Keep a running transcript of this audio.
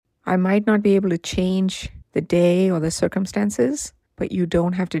I might not be able to change the day or the circumstances, but you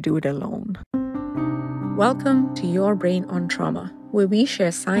don't have to do it alone. Welcome to Your Brain on Trauma, where we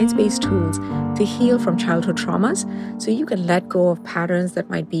share science-based tools to heal from childhood traumas so you can let go of patterns that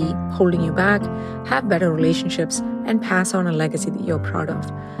might be holding you back, have better relationships, and pass on a legacy that you're proud of.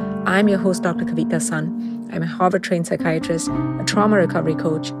 I'm your host, Dr. Kavita Sun. I'm a Harvard-trained psychiatrist, a trauma recovery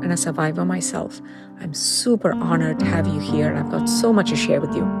coach, and a survivor myself. I'm super honored to have you here, and I've got so much to share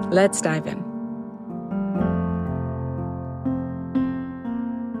with you. Let's dive in.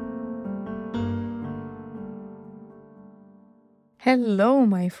 Hello,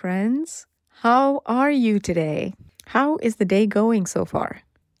 my friends. How are you today? How is the day going so far?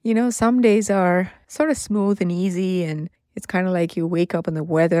 You know, some days are sort of smooth and easy, and it's kind of like you wake up and the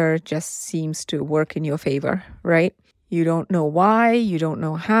weather just seems to work in your favor, right? You don't know why, you don't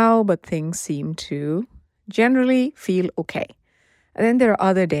know how, but things seem to generally feel okay. And then there are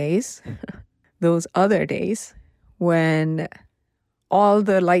other days, those other days, when all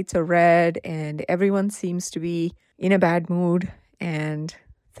the lights are red and everyone seems to be in a bad mood and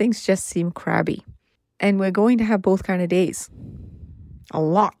things just seem crabby. And we're going to have both kind of days. A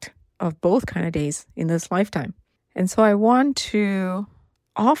lot of both kind of days in this lifetime. And so I want to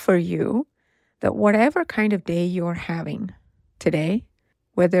offer you that whatever kind of day you're having today,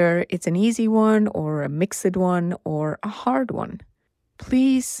 whether it's an easy one or a mixed one or a hard one,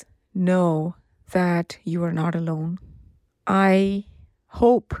 please know that you are not alone. I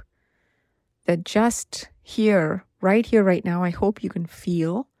hope that just here, right now, I hope you can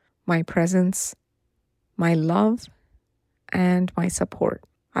feel my presence, my love, and my support.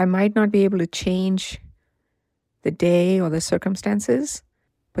 I might not be able to change the day or the circumstances,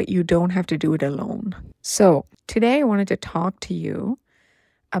 but you don't have to do it alone. So today I wanted to talk to you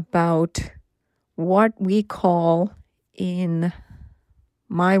about what we call in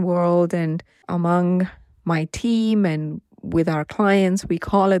my world and among my team and with our clients, we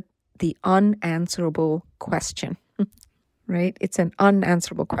call it the unanswerable question, right? It's an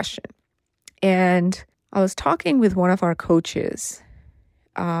unanswerable question. And I was talking with one of our coaches,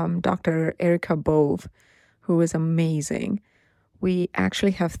 Dr. Erica Bove, who is amazing. We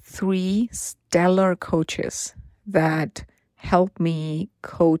actually have 3 stellar coaches that help me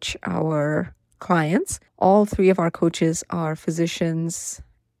coach our clients. All 3 of our coaches are physicians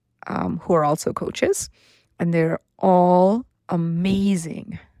who are also coaches, and they're all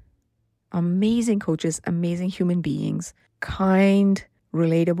amazing coaches, amazing human beings, kind,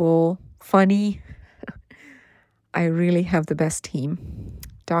 relatable, funny. I really have the best team.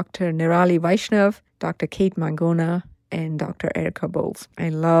 Dr. Nirali Vaishnav, Dr. Kate Mangona, and Dr. Erica Bove. I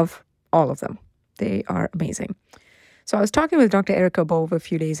love all of them. They are amazing. So I was talking with Dr. Erica Bove a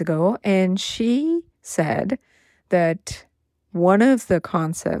few days ago, and she said that one of the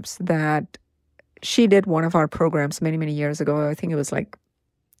concepts that she did one of our programs many, many years ago, I think it was like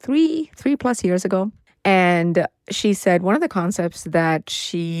three plus years ago. And she said one of the concepts that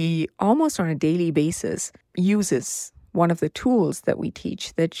she almost on a daily basis uses, one of the tools that we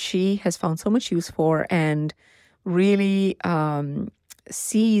teach that she has found so much use for and really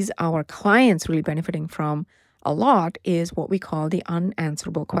sees our clients really benefiting from a lot, is what we call the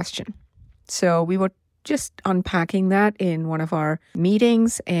unanswerable question. So we were just unpacking that in one of our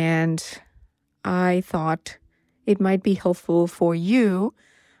meetings, and I thought it might be helpful for you,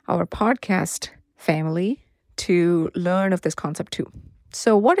 our podcast family, to learn of this concept too.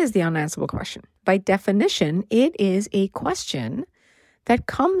 So what is the unanswerable question? By definition, it is a question that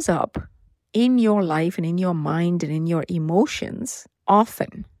comes up in your life and in your mind and in your emotions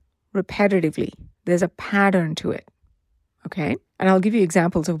often, repetitively. There's a pattern to it, okay? And I'll give you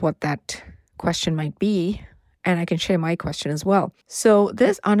examples of what that question might be, and I can share my question as well. So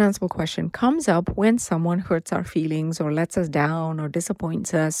this unanswerable question comes up when someone hurts our feelings or lets us down or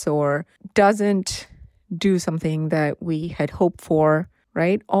disappoints us or doesn't do something that we had hoped for,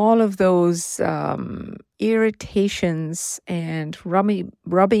 right? All of those irritations and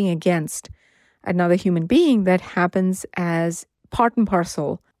rubbing against another human being that happens as part and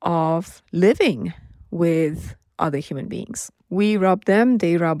parcel of living with other human beings. We rub them,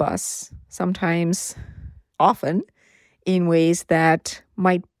 they rub us, sometimes, often, in ways that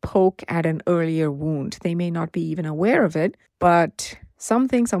might poke at an earlier wound. They may not be even aware of it, but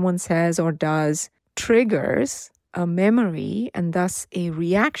something someone says or does triggers a memory and thus a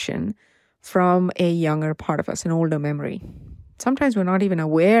reaction from a younger part of us, an older memory. Sometimes we're not even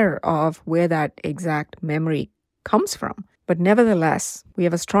aware of where that exact memory comes from. But nevertheless, we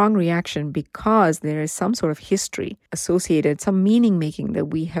have a strong reaction because there is some sort of history associated, some meaning making that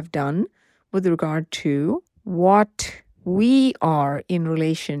we have done with regard to what we are in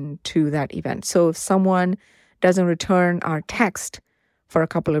relation to that event. So if someone doesn't return our text for a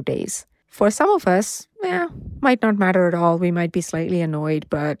couple of days, for some of us, might not matter at all. We might be slightly annoyed,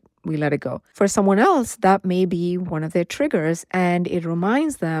 but we let it go. For someone else, that may be one of their triggers, and it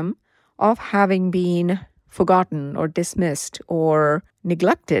reminds them of having been forgotten or dismissed or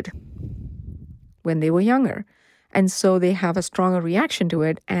neglected when they were younger. And so they have a stronger reaction to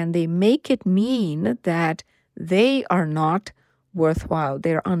it, and they make it mean that they are not worthwhile.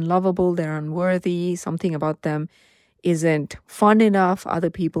 They're unlovable, they're unworthy, something about them isn't fun enough, other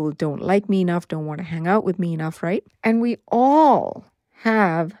people don't like me enough, don't want to hang out with me enough, right? And we all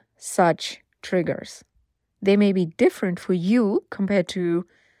have such triggers. They may be different for you compared to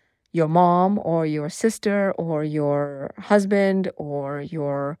your mom or your sister or your husband or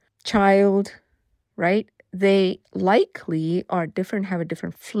your child, right? They likely are different, have a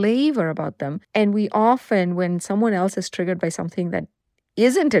different flavor about them. And we often, when someone else is triggered by something that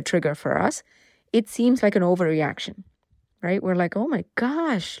isn't a trigger for us, it seems like an overreaction, right? We're like, oh my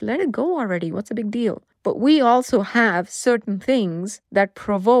gosh, let it go already. What's the big deal? But we also have certain things that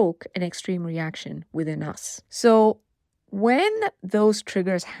provoke an extreme reaction within us. So when those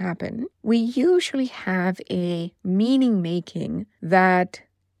triggers happen, we usually have a meaning making that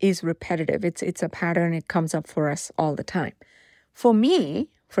is repetitive. It's a pattern. It comes up for us all the time. For me,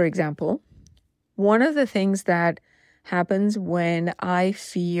 for example, one of the things that happens when I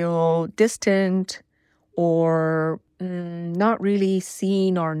feel distant or not really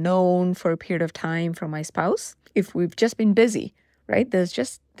seen or known for a period of time from my spouse, if we've just been busy, right?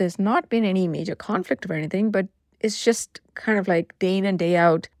 There's not been any major conflict or anything, but it's just kind of like day in and day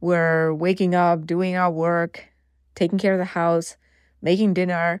out. We're waking up, doing our work, taking care of the house, making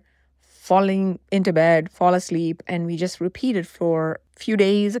dinner, falling into bed, fall asleep, and we just repeat it for a few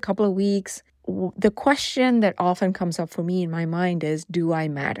days, a couple of weeks. The question that often comes up for me in my mind is, do I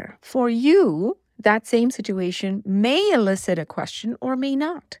matter? For you, that same situation may elicit a question or may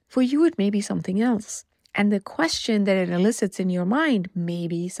not. For you, it may be something else. And the question that it elicits in your mind may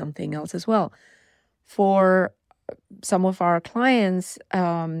be something else as well. For some of our clients,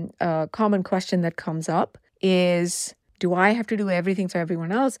 a common question that comes up is, do I have to do everything for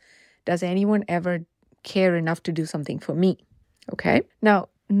everyone else? Does anyone ever care enough to do something for me? Okay. Now,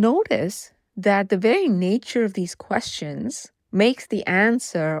 notice that the very nature of these questions makes the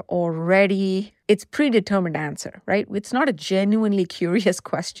answer already, it's predetermined answer, right? It's not a genuinely curious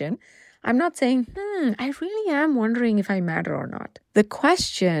question. I'm not saying, I really am wondering if I matter or not. The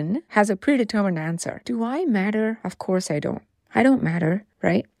question has a predetermined answer. Do I matter? Of course I don't. I don't matter,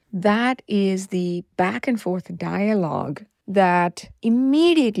 right? That is the back and forth dialogue that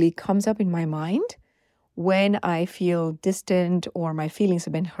immediately comes up in my mind when I feel distant or my feelings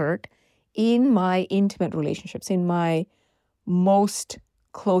have been hurt in my intimate relationships, in my most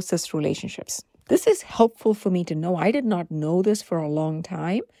closest relationships. This is helpful for me to know. I did not know this for a long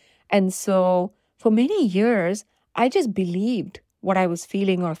time. And so for many years, I just believed what I was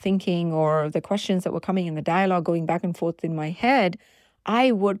feeling or thinking or the questions that were coming in the dialogue going back and forth in my head,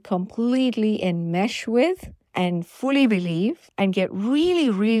 I would completely enmesh with and fully believe and get really,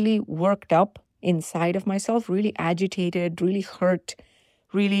 really worked up inside of myself, really agitated, really hurt,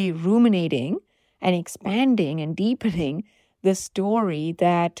 really ruminating and expanding and deepening the story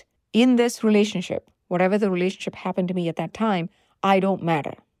that in this relationship, whatever the relationship happened to me at that time, I don't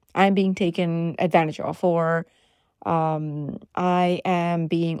matter. I'm being taken advantage of, or I am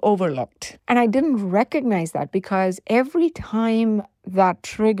being overlooked. And I didn't recognize that because every time that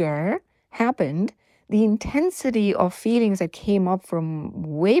trigger happened, the intensity of feelings that came up from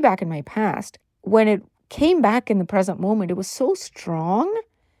way back in my past, when it came back in the present moment, it was so strong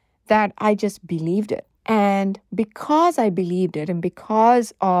that I just believed it. And because I believed it and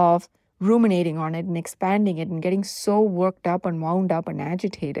because of ruminating on it and expanding it and getting so worked up and wound up and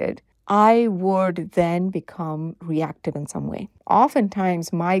agitated, I would then become reactive in some way.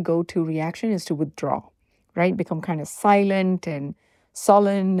 Oftentimes, my go-to reaction is to withdraw, right? Become kind of silent and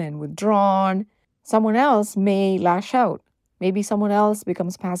sullen and withdrawn. Someone else may lash out. Maybe someone else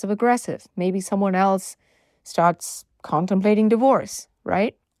becomes passive-aggressive. Maybe someone else starts contemplating divorce,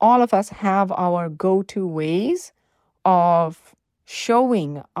 right? All of us have our go-to ways of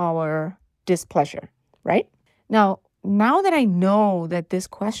showing our displeasure, right? Now that I know that this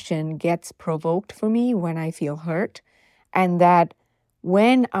question gets provoked for me when I feel hurt, and that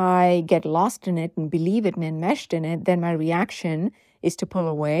when I get lost in it and believe it and enmeshed in it, then my reaction is to pull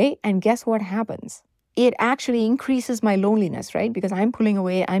away. And guess what happens? It actually increases my loneliness, right? Because I'm pulling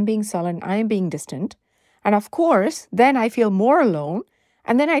away, I'm being sullen, I'm being distant. And of course, then I feel more alone.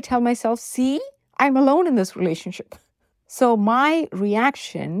 And then I tell myself, see, I'm alone in this relationship. So my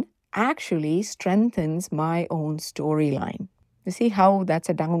reaction actually strengthens my own storyline. You see how that's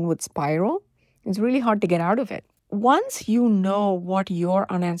a downward spiral? It's really hard to get out of it. Once you know what your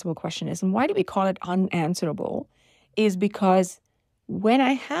unanswerable question is, and why do we call it unanswerable, is because when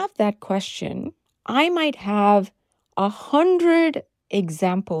I have that question, I might have 100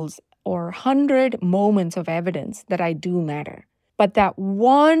 examples or 100 moments of evidence that I do matter. But that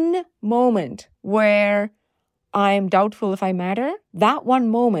one moment where I'm doubtful if I matter, that one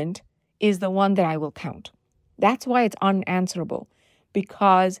moment is the one that I will count. That's why it's unanswerable,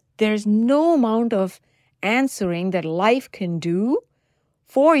 because there's no amount of answering that life can do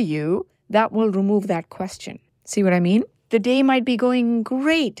for you that will remove that question. See what I mean? The day might be going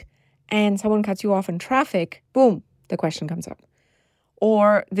great and someone cuts you off in traffic, boom, the question comes up.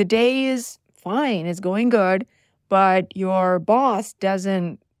 Or the day is fine, it's going good, but your boss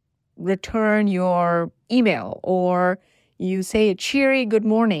doesn't return your email, or you say a cheery good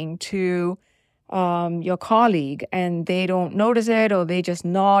morning to your colleague and they don't notice it, or they just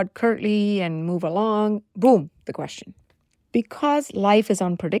nod curtly and move along, boom, the question. Because life is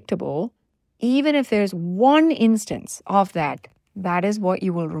unpredictable, even if there's one instance of that, that is what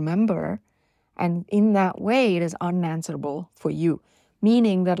you will remember. And in that way, it is unanswerable for you,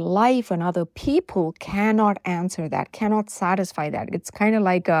 meaning that life and other people cannot answer that, cannot satisfy that. It's kind of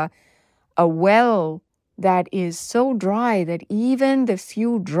like a well that is so dry that even the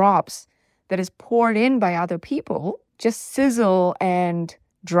few drops that is poured in by other people just sizzle and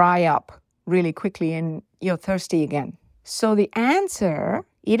dry up really quickly and you're thirsty again. So the answer,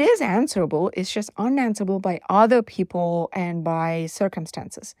 it is answerable, it's just unanswerable by other people and by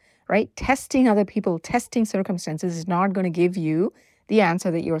circumstances, right? Testing other people, testing circumstances is not going to give you the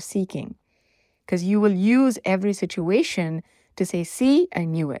answer that you're seeking, because you will use every situation to say, see, I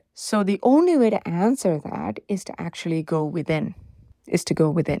knew it. So the only way to answer that is to actually go within,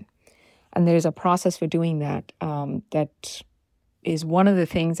 And there's a process for doing that. That is one of the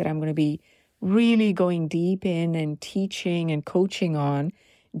things that I'm going to be really going deep in and teaching and coaching on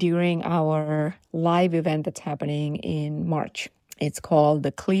during our live event that's happening in March. It's called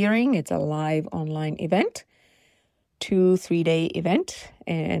The Clearing. It's a live online event, 2-3-day event.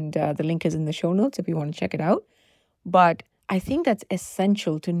 And the link is in the show notes if you want to check it out. But I think that's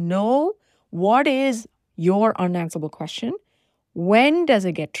essential to know what is your unanswerable question. When does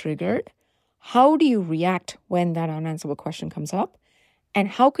it get triggered? How do you react when that unanswerable question comes up? And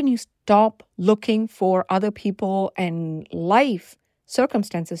how can you stop looking for other people and life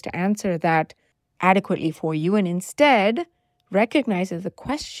circumstances to answer that adequately for you, and instead recognize that the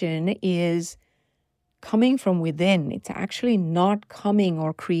question is coming from within. It's actually not coming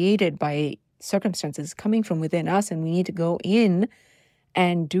or created by circumstances, coming from within us, and we need to go in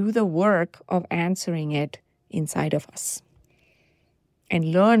and do the work of answering it inside of us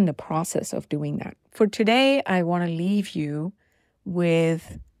and learn the process of doing that. For today, I want to leave you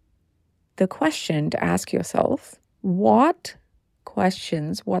with the question to ask yourself: what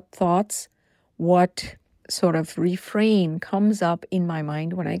questions, what thoughts, what sort of refrain comes up in my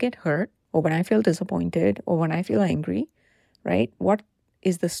mind when I get hurt, or when I feel disappointed, or when I feel angry, right? What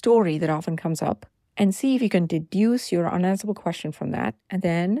is the story that often comes up? And see if you can deduce your unanswerable question from that, and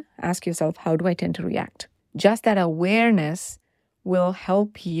then ask yourself, how do I tend to react? Just that awareness will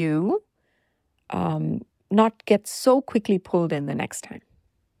help you not get so quickly pulled in the next time,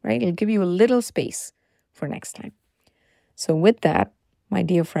 right? It'll give you a little space for next time. So with that, my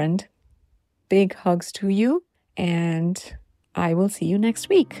dear friend, big hugs to you, and I will see you next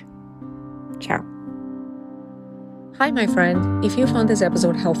week. Ciao. Hi, my friend. If you found this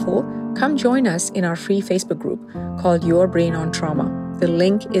episode helpful, come join us in our free Facebook group called Your Brain on Trauma. The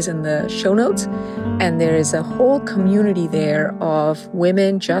link is in the show notes, and there is a whole community there of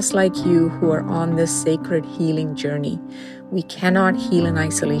women just like you who are on this sacred healing journey. We cannot heal in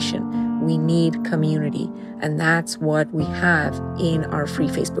isolation. We need community, and that's what we have in our free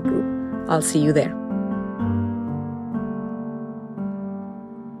Facebook group. I'll see you there.